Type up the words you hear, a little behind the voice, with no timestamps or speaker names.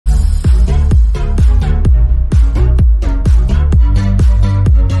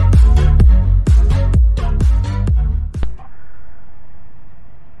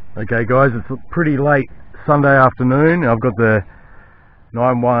Okay guys, it's a pretty late Sunday afternoon. I've got the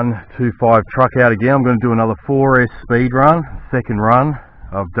 9125 truck out again. I'm going to do another 4S speed run, second run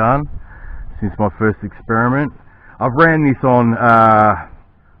I've done since my first experiment. I've ran this on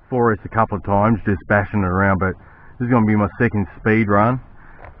 4S a couple of times, just bashing it around, but this is going to be my second speed run.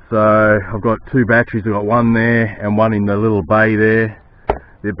 So I've got two batteries. I've got one there and one in the little bay there.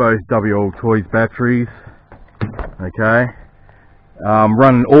 They're both WL Toys batteries. Okay.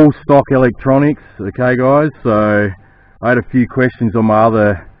 Running all stock electronics. Okay guys, so I had a few questions on my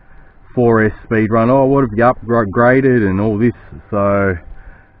other 4S speed run. Oh, what have you upgraded and all this? So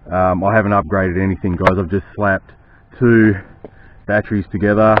I haven't upgraded anything guys. I've just slapped two batteries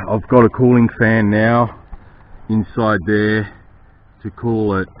together. I've got a cooling fan now inside there to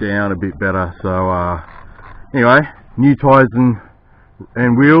cool it down a bit better. So anyway, new tyres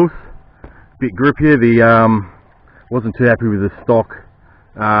and wheels, bit grippier. The wasn't too happy with the stock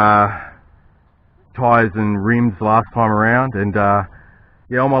tyres and rims last time around, and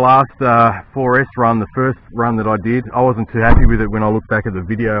yeah, on my last 4S run, the first run that I did, I wasn't too happy with it. When I look back at the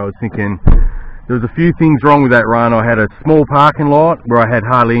video, I was thinking there was a few things wrong with that run. I had a small parking lot where I had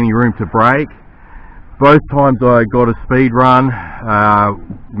hardly any room to brake. Both times I got a speed run,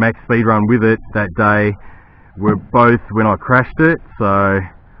 max speed run with it that day, were both when I crashed it. So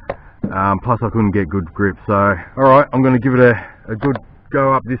plus I couldn't get good grip. So alright, I'm going to give it a good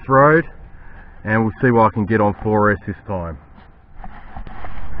go up this road and we'll see what I can get on 4S this time.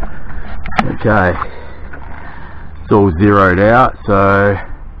 Okay, it's all zeroed out, so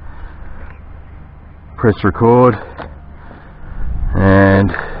press record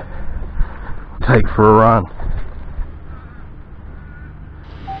and take for a run.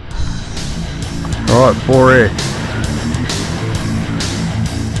 Alright, 4S.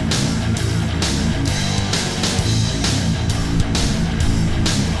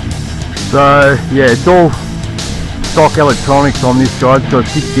 So yeah, it's all stock electronics on this guy. It's got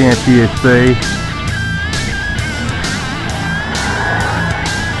 60 amp USB.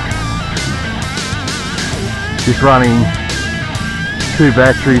 Just running two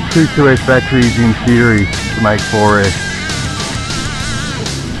batteries, two 2S batteries in series to make 4S.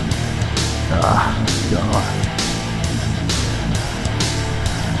 God.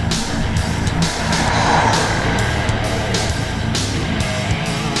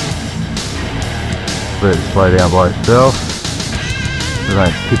 Let it slow down by itself, so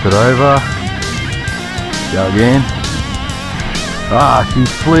don't tip it over. Go again. She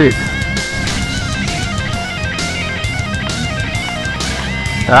split.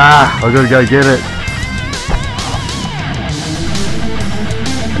 I've got to go get it.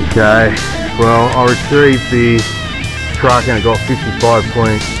 Okay, well I retrieved the truck and it got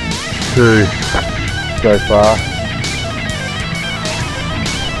 55.2 so far.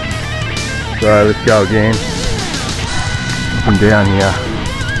 So let's go again, up and down here.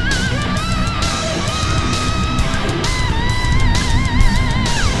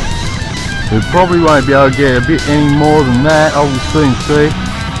 We probably won't be able to get a bit any more than that. I will soon see.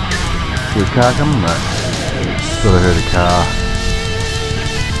 Is a car coming? No. Thought I heard a car.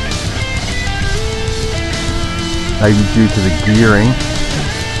 Maybe due to the gearing.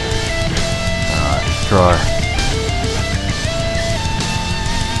 Alright, let's try.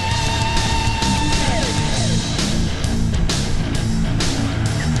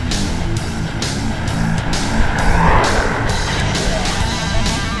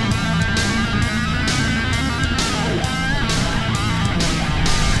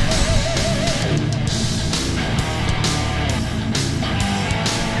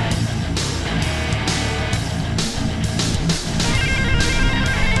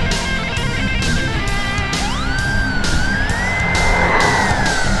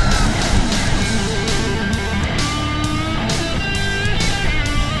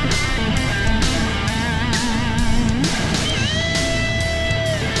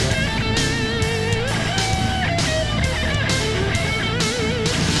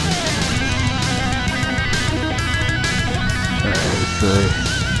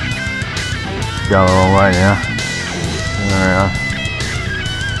 Going the wrong way now. Turn around.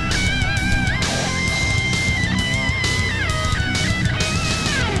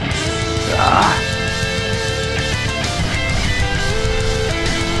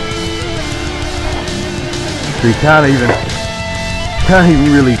 So you can't even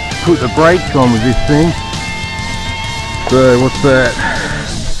really put the brakes on with this thing. So what's that?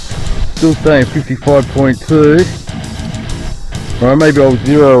 Still saying 55.2. Alright, maybe I'll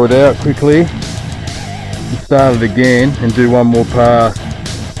zero it out quickly. Start it again and do one more pass.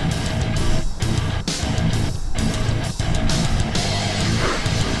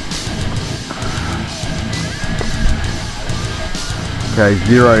 Okay,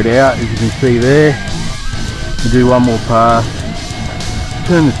 zeroed out as you can see there. We'll do one more pass.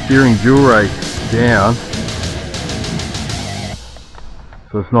 Turn the steering dual rate down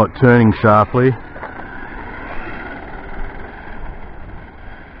so it's not turning sharply.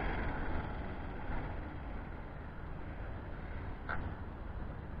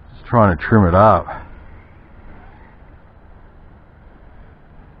 Just trying to trim it up.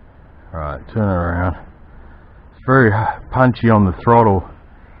 Alright, turn it around. It's very punchy on the throttle.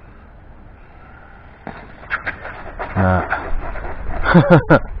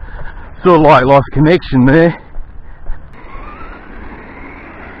 Sort of like lost connection there.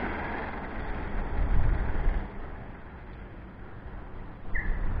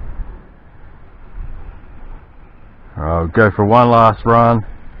 I'll go for one last run.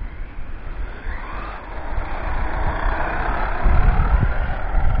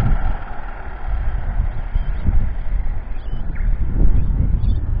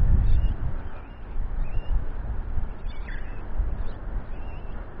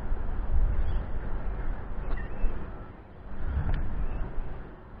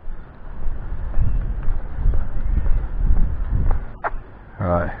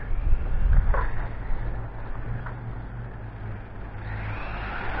 Right.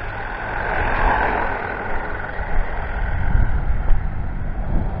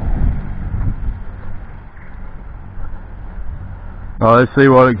 Right, let's see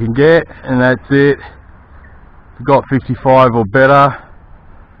what it can get, and that's it. We've got 55 or better.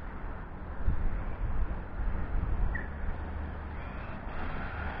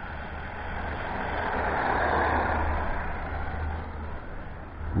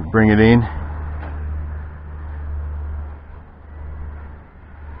 We'll bring it in.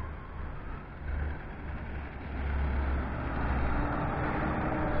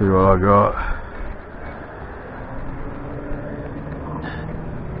 See what I got.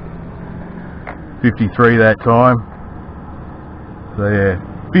 .53 that time. So yeah,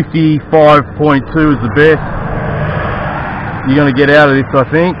 55.2 is the best you're going to get out of this, I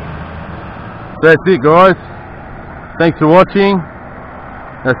think. So that's it, guys. Thanks for watching.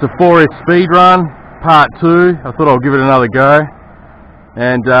 That's a 4S speed run, part 2. I thought I'll give it another go.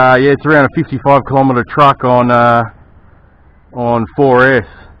 And yeah, it's around a 55 kilometre truck on 4S.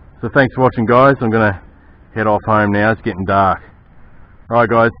 So thanks for watching, guys. I'm going to head off home now. It's getting dark. Alright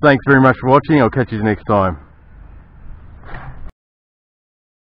guys, thanks very much for watching. I'll catch you next time.